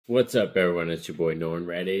What's up, everyone? It's your boy Norn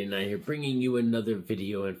Red 89 here, bringing you another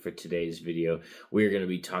video. And for today's video, we're going to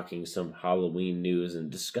be talking some Halloween news and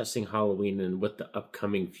discussing Halloween and what the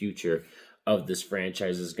upcoming future of this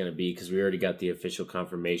franchise is going to be, because we already got the official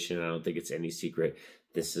confirmation. I don't think it's any secret.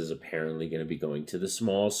 This is apparently going to be going to the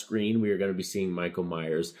small screen. We are going to be seeing Michael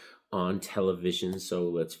Myers on television, so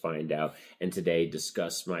let's find out, and today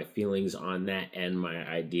discuss my feelings on that and my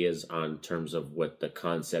ideas on terms of what the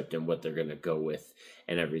concept and what they're going to go with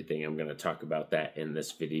and everything. I'm going to talk about that in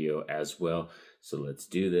this video as well, so let's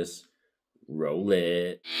do this. Roll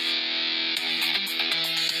it.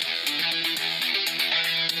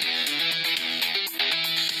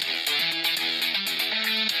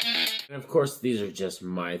 And of course, these are just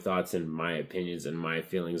my thoughts and my opinions and my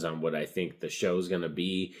feelings on what I think the show's going to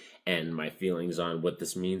be, and my feelings on what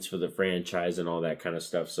this means for the franchise and all that kind of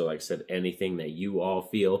stuff. So like I said, anything that you all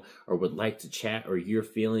feel or would like to chat or your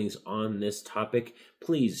feelings on this topic,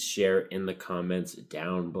 please share in the comments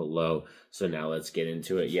down below. So now let's get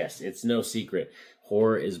into it. Yes, it's no secret.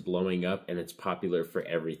 Horror is blowing up and it's popular for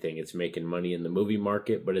everything. It's making money in the movie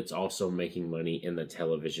market, but it's also making money in the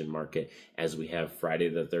television market, as we have Friday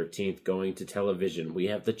the 13th going to television. We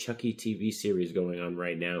have the Chucky TV series going on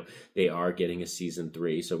right now. They are getting a season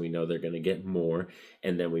 3, so we know they're going to get more.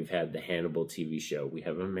 And then we've had the Hannibal TV show. We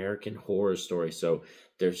have American Horror Story. So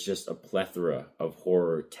there's just a plethora of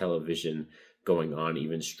horror television going on,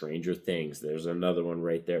 even Stranger Things. There's another one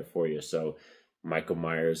right there for you. So Michael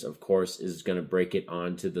Myers, of course, is going to break it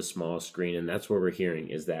onto the small screen, and that's what we're hearing,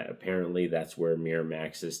 is that apparently that's where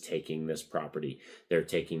Miramax is taking this property. They're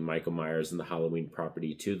taking Michael Myers and the Halloween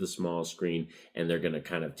property to the small screen, and they're going to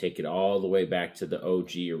kind of take it all the way back to the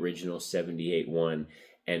OG original 78 one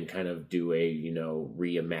and kind of do a,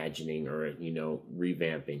 reimagining or,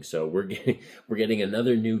 revamping. So we're getting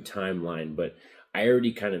another new timeline, but I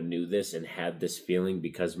already kind of knew this and had this feeling,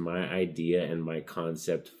 because my idea and my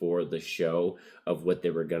concept for the show of what they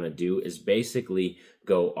were going to do is basically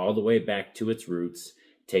go all the way back to its roots,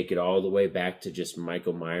 take it all the way back to just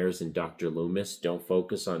Michael Myers and Dr. Loomis. Don't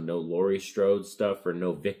focus on no Laurie Strode stuff or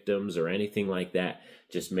no victims or anything like that.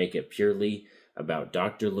 Just make it purely about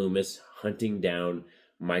Dr. Loomis hunting down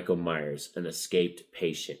Michael Myers, an escaped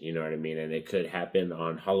patient, you know what I mean? And it could happen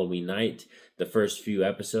on Halloween night, the first few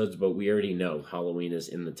episodes, but we already know Halloween is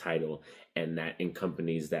in the title and that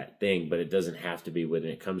accompanies that thing, but it doesn't have to be. When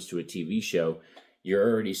it comes to a TV show, you're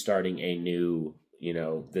already starting a new,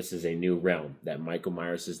 this is a new realm that Michael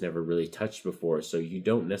Myers has never really touched before, so you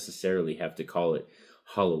don't necessarily have to call it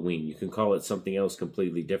Halloween. You can call it something else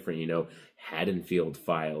completely different, Haddonfield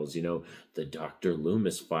Files, the Dr.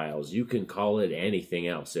 Loomis Files. You can call it anything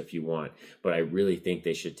else if you want, but I really think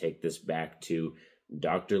they should take this back to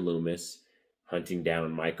Dr. Loomis hunting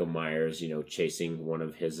down Michael Myers, chasing one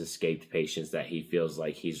of his escaped patients that he feels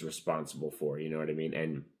like he's responsible for, you know what I mean?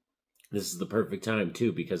 And this is the perfect time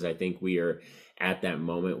too, because I think we are at that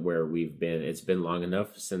moment where it's been long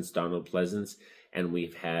enough since Donald Pleasance, and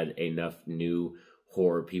we've had enough new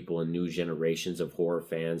horror people and new generations of horror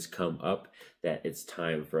fans come up that it's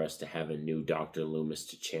time for us to have a new Dr. Loomis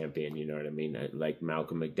to champion, you know what I mean? Like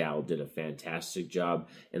Malcolm McDowell did a fantastic job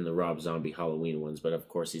in the Rob Zombie Halloween ones, but of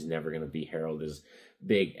course he's never going to be heralded as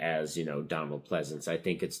big as, Donald Pleasance. I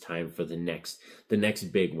think it's time for the next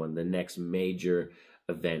big one, the next major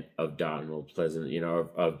event of Donald Pleasance,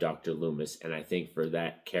 of Dr. Loomis. And I think for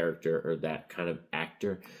that character or that kind of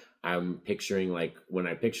actor, I'm picturing, like, when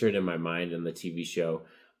I picture it in my mind in the TV show,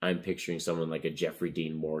 I'm picturing someone like a Jeffrey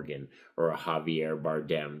Dean Morgan or a Javier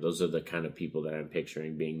Bardem. Those are the kind of people that I'm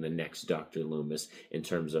picturing being the next Dr. Loomis in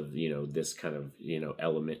terms of, this kind of,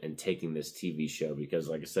 element and taking this TV show. Because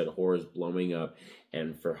like I said, horror is blowing up,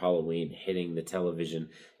 and for Halloween hitting the television,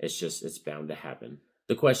 it's bound to happen.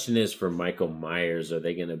 The question is, for Michael Myers, are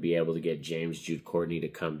they going to be able to get James Jude Courtney to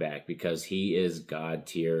come back? Because he is God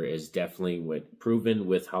tier, is definitely proven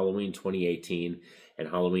with Halloween 2018 and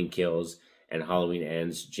Halloween Kills and Halloween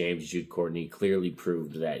Ends. James Jude Courtney clearly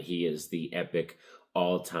proved that he is the epic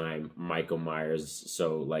all-time Michael Myers.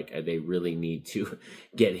 So, they really need to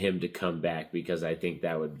get him to come back, because I think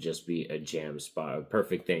that would just be a jam spot, a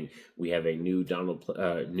perfect thing. We have a new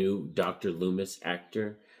new Dr. Loomis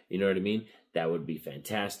actor, you know what I mean? That would be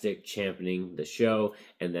fantastic, championing the show,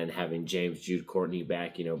 and then having James Jude Courtney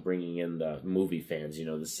back, bringing in the movie fans,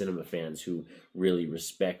 the cinema fans who really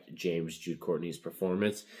respect James Jude Courtney's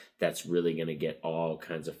performance. That's really going to get all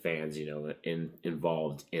kinds of fans,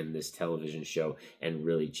 involved in this television show and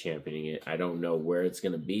really championing it. I don't know where it's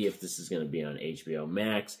going to be, if this is going to be on HBO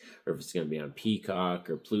Max or if it's going to be on Peacock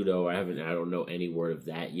or Pluto. I don't know any word of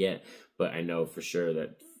that yet, but I know for sure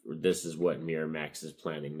that this is what Miramax is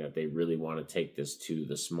planning, that they really want to take this to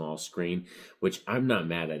the small screen, which I'm not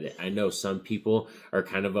mad at it. I know some people are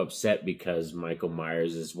kind of upset because Michael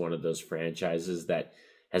Myers is one of those franchises that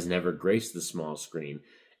has never graced the small screen.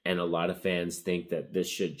 And a lot of fans think that this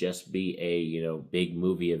should just be a, big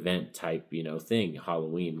movie event type, thing.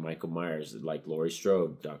 Halloween, Michael Myers, like Laurie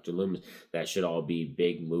Strode, Dr. Loomis, that should all be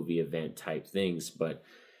big movie event type things. But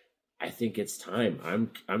I think it's time.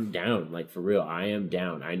 I'm down. Like, for real, I am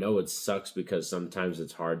down. I know it sucks because sometimes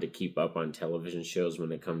it's hard to keep up on television shows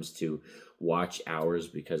when it comes to watch hours,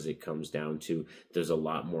 because it comes down to there's a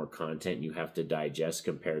lot more content you have to digest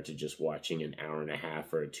compared to just watching an hour and a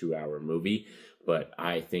half or a 2-hour movie. But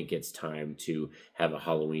I think it's time to have a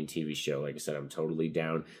Halloween TV show. Like I said, I'm totally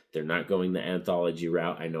down. They're not going the anthology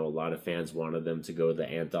route. I know a lot of fans wanted them to go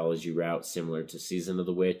the anthology route, similar to Season of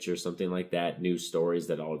the Witch or something like that. New stories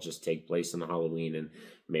that all just take place on Halloween, and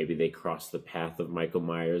maybe they cross the path of Michael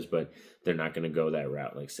Myers, but they're not going to go that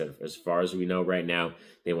route. Like I said, as far as we know right now,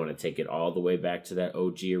 they want to take it all the way back to that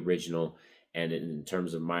OG original. And in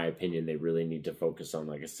terms of my opinion, they really need to focus on,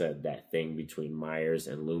 like I said, that thing between Myers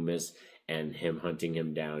and Loomis and him hunting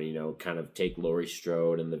him down, kind of take Laurie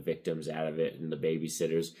Strode and the victims out of it and the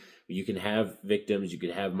babysitters. You can have victims, you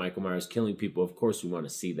could have Michael Myers killing people. Of course, we want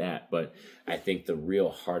to see that. But I think the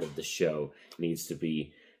real heart of the show needs to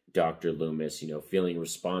be Dr. Loomis, feeling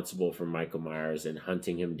responsible for Michael Myers and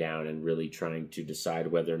hunting him down and really trying to decide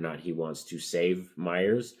whether or not he wants to save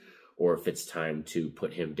Myers or if it's time to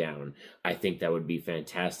put him down. I think that would be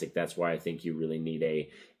fantastic. That's why I think you really need a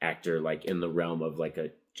actor like in the realm of like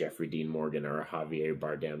a Jeffrey Dean Morgan or a Javier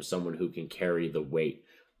Bardem, someone who can carry the weight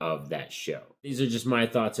of that show. These are just my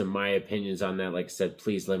thoughts and my opinions on that. Like I said,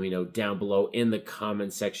 please let me know down below in the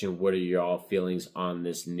comment section, what are your feelings on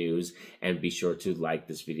this news? And be sure to like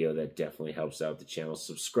this video. That definitely helps out the channel.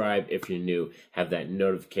 Subscribe if you're new. Have that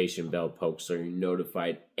notification bell poked so you're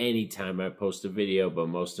notified anytime I post a video. But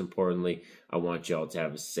most importantly, I want y'all to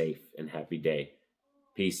have a safe and happy day.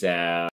 Peace out.